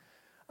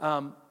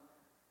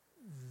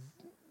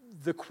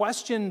 The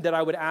question that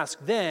I would ask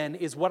then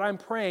is what I'm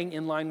praying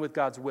in line with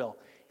God's will.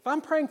 If I'm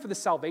praying for the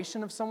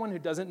salvation of someone who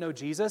doesn't know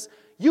Jesus,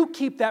 you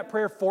keep that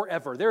prayer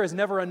forever. There is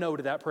never a no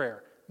to that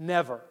prayer.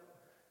 Never.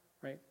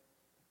 Right?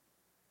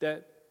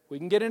 That we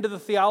can get into the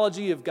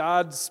theology of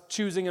God's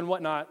choosing and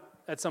whatnot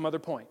at some other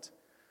point.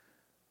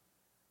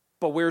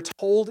 But we're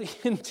told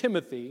in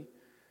Timothy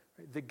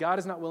that God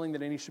is not willing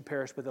that any should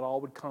perish, but that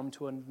all would come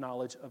to a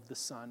knowledge of the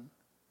Son,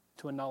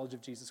 to a knowledge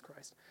of Jesus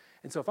Christ.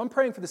 And so if I'm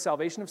praying for the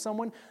salvation of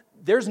someone,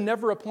 there's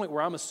never a point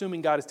where I'm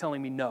assuming God is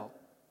telling me no.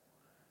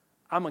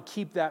 I'm going to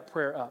keep that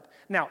prayer up.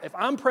 Now, if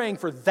I'm praying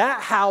for that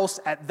house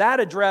at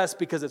that address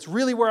because it's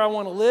really where I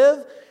want to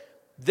live,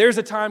 there's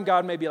a time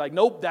God may be like,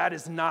 nope, that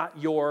is not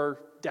your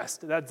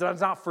destiny.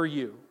 That's not for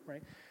you.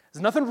 Right?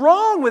 There's nothing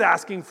wrong with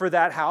asking for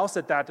that house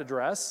at that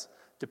address,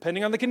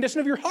 depending on the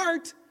condition of your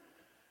heart.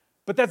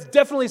 But that's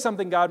definitely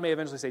something God may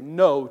eventually say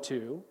no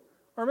to,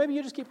 or maybe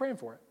you just keep praying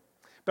for it.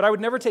 But I would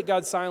never take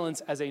God's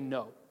silence as a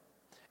no,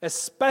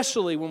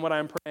 especially when what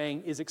I'm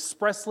praying is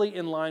expressly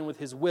in line with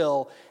His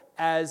will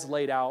as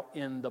laid out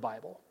in the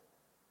Bible.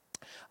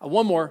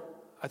 One more,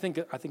 I think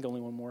only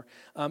one more,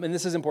 and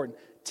this is important.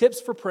 Tips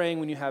for praying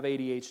when you have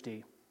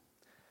ADHD.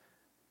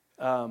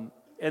 And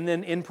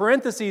then in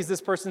parentheses,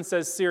 this person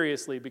says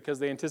seriously because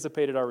they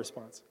anticipated our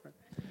response.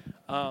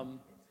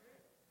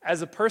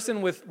 As a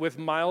person with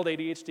mild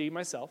ADHD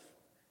myself,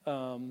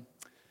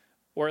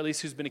 or at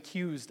least who's been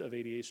accused of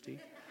ADHD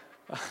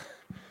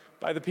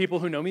by the people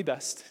who know me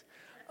best,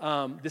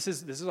 this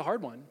is a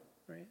hard one.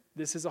 Right?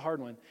 This is a hard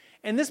one.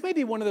 And this may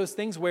be one of those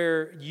things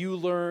where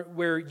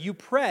you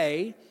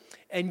pray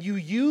and you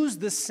use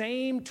the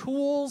same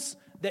tools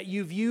that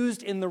you've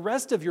used in the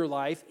rest of your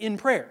life in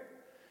prayer.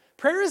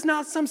 Prayer is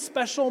not some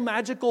special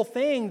magical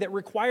thing that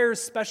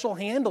requires special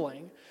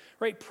handling.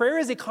 Right? Prayer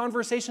is a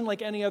conversation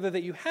like any other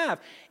that you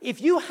have.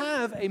 If you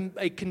have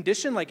a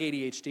condition like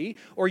ADHD,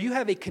 or you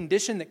have a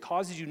condition that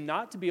causes you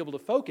not to be able to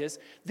focus,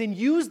 then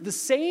use the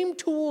same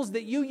tools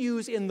that you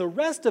use in the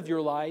rest of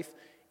your life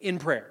in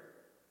prayer.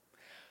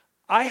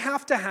 I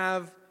have to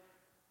have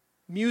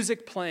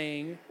music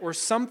playing or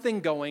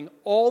something going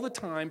all the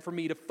time for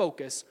me to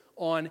focus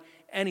on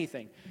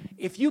anything.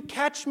 If you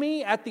catch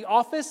me at the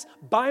office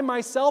by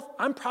myself,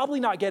 I'm probably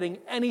not getting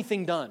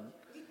anything done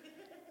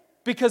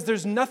because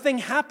there's nothing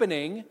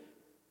happening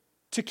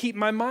to keep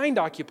my mind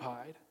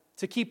occupied,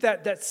 to keep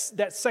that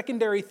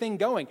secondary thing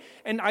going.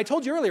 And I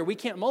told you earlier, we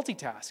can't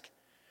multitask,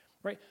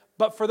 right?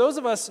 But for those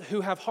of us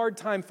who have hard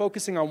time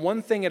focusing on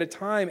one thing at a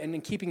time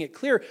and keeping it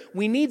clear,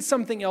 we need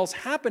something else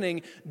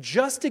happening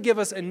just to give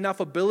us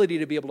enough ability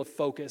to be able to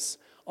focus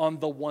on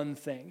the one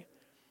thing,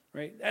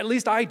 right? At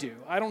least I do.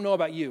 I don't know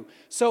about you.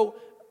 So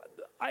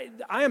I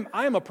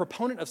am a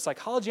proponent of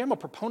psychology. I'm a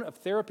proponent of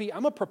therapy.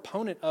 I'm a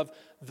proponent of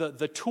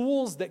the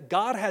tools that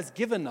God has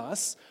given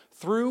us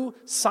through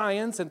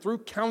science and through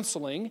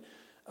counseling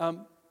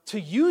to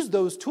use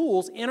those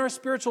tools in our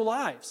spiritual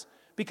lives.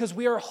 Because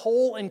we are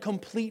whole and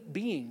complete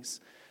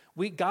beings.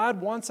 God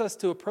wants us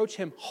to approach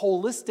Him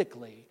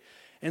holistically.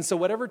 And so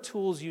whatever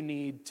tools you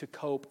need to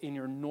cope in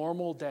your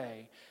normal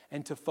day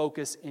and to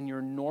focus in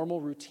your normal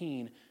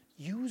routine,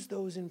 use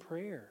those in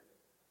prayer.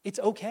 It's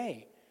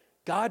okay.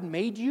 God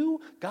made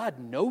you. God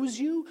knows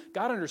you.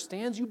 God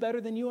understands you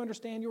better than you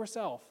understand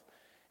yourself.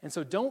 And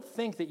so don't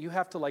think that you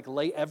have to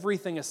lay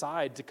everything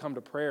aside to come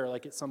to prayer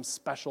like it's some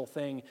special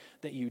thing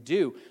that you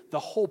do. The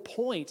whole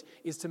point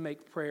is to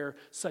make prayer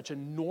such a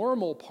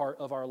normal part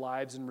of our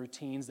lives and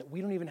routines that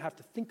we don't even have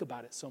to think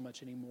about it so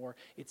much anymore.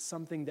 It's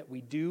something that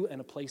we do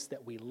and a place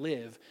that we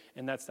live,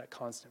 and that's that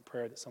constant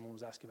prayer that someone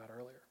was asking about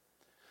earlier.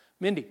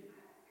 Mindy.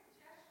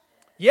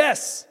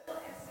 Yes.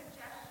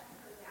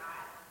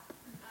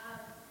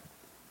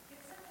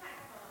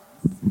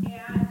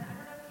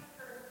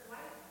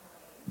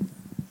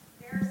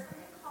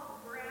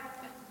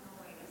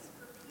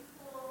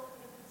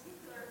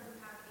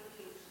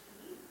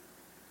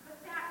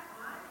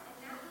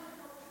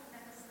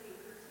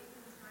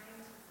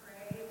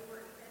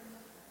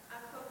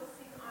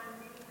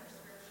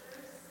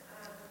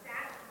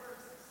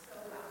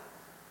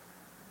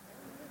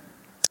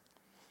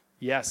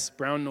 Yes,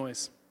 brown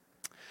noise.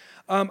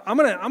 I'm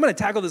gonna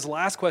tackle this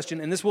last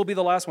question, and this will be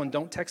the last one.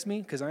 Don't text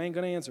me because I ain't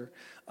gonna answer.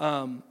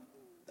 I'm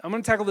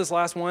gonna tackle this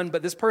last one,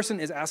 but this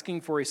person is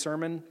asking for a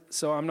sermon,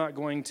 so I'm not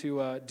going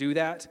to do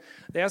that.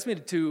 They asked me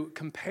to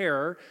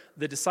compare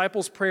the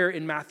disciples' prayer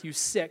in Matthew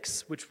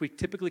 6, which we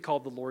typically call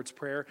the Lord's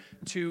Prayer,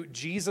 to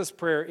Jesus'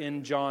 prayer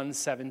in John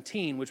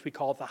 17, which we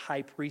call the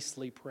high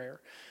priestly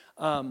prayer.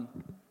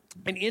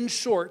 And in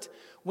short,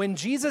 when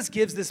Jesus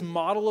gives this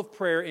model of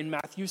prayer in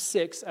Matthew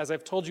 6, as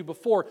I've told you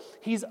before,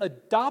 he's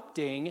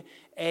adopting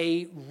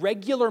a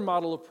regular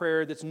model of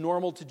prayer that's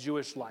normal to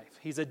Jewish life.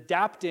 He's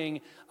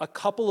adapting a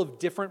couple of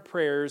different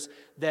prayers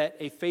that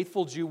a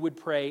faithful Jew would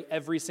pray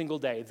every single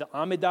day, the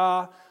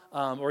Amidah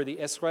or the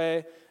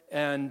Esrei,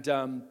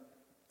 and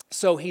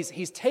so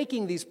he's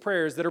taking these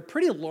prayers that are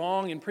pretty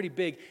long and pretty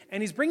big,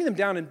 and he's bringing them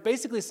down and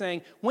basically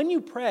saying, when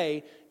you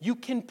pray, you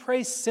can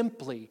pray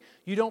simply.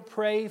 You don't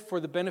pray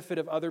for the benefit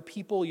of other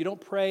people. You don't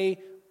pray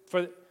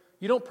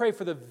You don't pray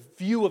for the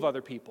view of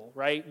other people,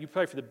 right? You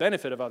pray for the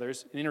benefit of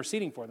others and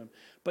interceding for them,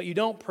 but you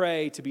don't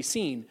pray to be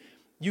seen.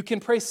 You can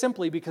pray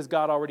simply because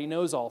God already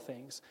knows all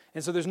things.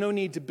 And so there's no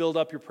need to build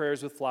up your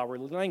prayers with flowery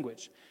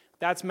language.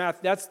 That's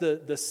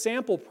the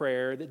sample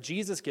prayer that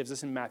Jesus gives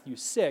us in Matthew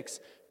 6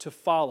 to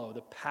follow,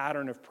 the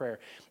pattern of prayer.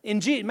 In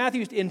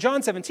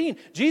John 17,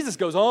 Jesus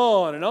goes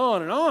on and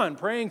on and on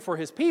praying for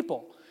his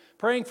people,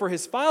 praying for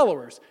his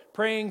followers,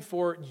 praying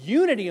for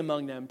unity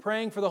among them,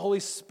 praying for the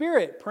Holy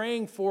Spirit,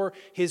 praying for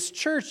his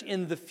church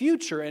in the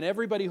future and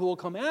everybody who will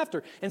come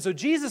after. And so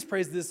Jesus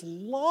prays this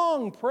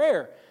long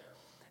prayer.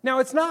 Now,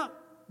 it's not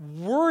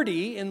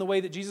wordy in the way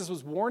that Jesus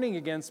was warning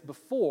against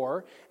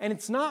before, and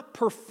it's not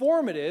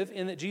performative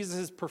in that Jesus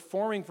is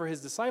performing for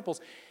his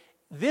disciples.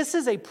 This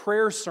is a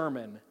prayer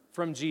sermon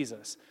from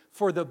Jesus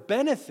for the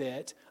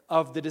benefit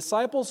of the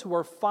disciples who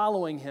are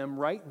following him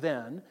right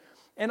then,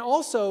 and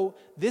also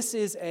this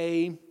is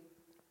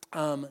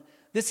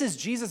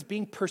Jesus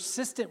being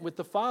persistent with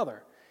the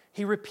Father.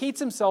 He repeats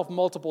himself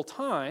multiple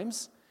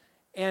times.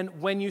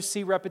 And when you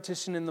see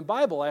repetition in the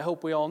Bible, I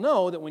hope we all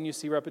know that when you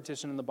see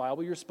repetition in the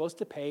Bible, you're supposed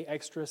to pay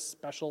extra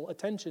special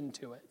attention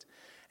to it.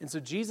 And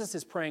so Jesus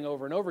is praying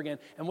over and over again.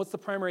 And what's the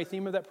primary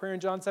theme of that prayer in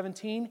John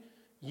 17?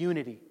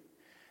 Unity.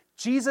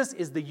 Jesus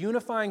is the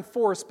unifying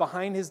force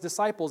behind his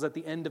disciples at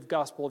the end of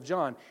Gospel of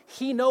John.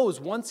 He knows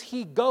once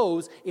he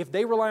goes, if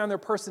they rely on their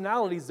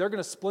personalities, they're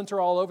going to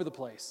splinter all over the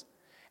place.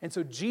 And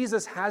so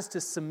Jesus has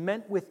to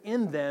cement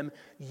within them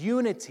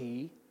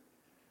unity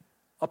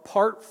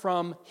apart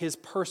from his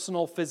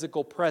personal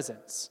physical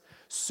presence,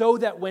 so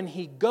that when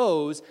he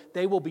goes,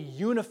 they will be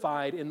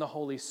unified in the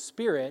Holy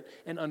Spirit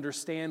and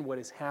understand what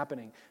is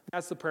happening.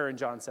 That's the prayer in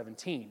John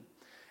 17.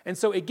 And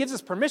so it gives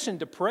us permission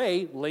to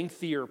pray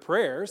lengthier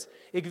prayers.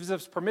 It gives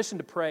us permission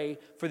to pray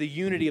for the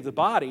unity of the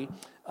body.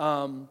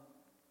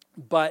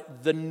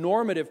 But the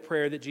normative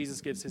prayer that Jesus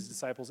gives his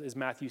disciples is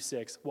Matthew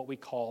 6, what we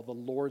call the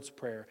Lord's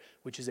Prayer,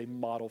 which is a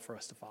model for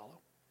us to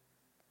follow.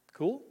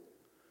 Cool?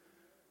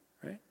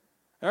 Right?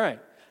 All right.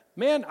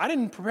 Man, I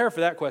didn't prepare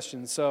for that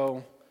question,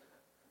 so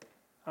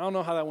I don't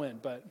know how that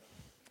went, but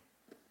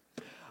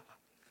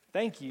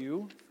thank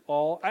you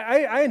all.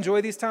 I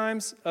enjoy these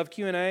times of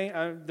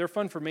Q&A. They're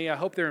fun for me. I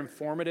hope they're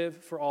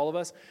informative for all of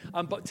us.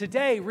 But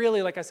today,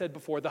 really, like I said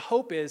before, the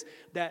hope is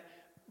that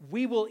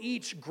we will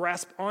each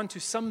grasp onto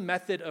some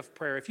method of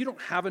prayer. If you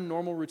don't have a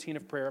normal routine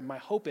of prayer, my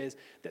hope is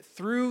that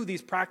through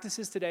these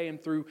practices today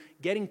and through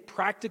getting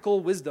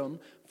practical wisdom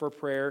for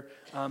prayer,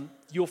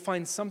 you'll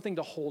find something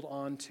to hold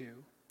on to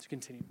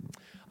continue.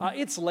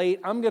 It's late.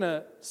 We're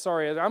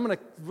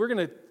going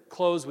to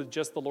close with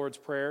just the Lord's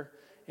Prayer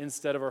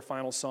instead of our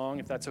final song,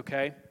 if that's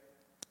okay.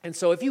 And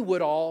so if you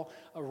would all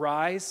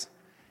arise,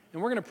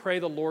 and we're going to pray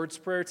the Lord's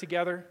Prayer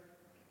together.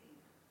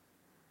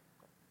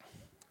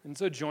 And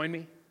so join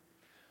me.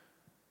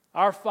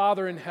 Our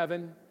Father in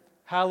heaven,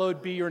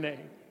 hallowed be your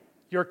name.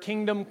 Your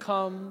kingdom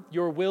come,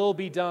 your will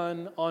be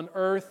done on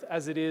earth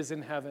as it is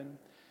in heaven.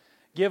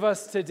 Give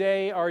us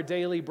today our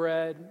daily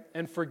bread,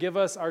 and forgive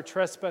us our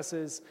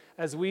trespasses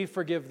as we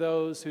forgive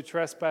those who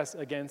trespass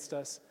against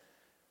us.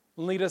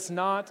 Lead us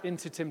not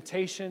into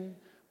temptation,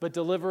 but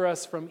deliver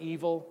us from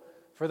evil.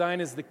 For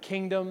thine is the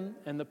kingdom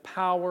and the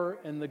power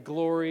and the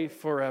glory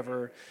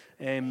forever.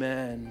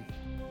 Amen.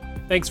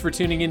 Thanks for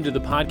tuning into the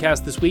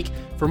podcast this week.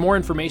 For more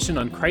information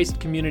on Christ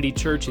Community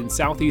Church in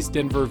Southeast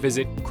Denver,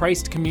 visit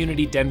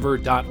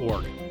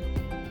christcommunitydenver.org.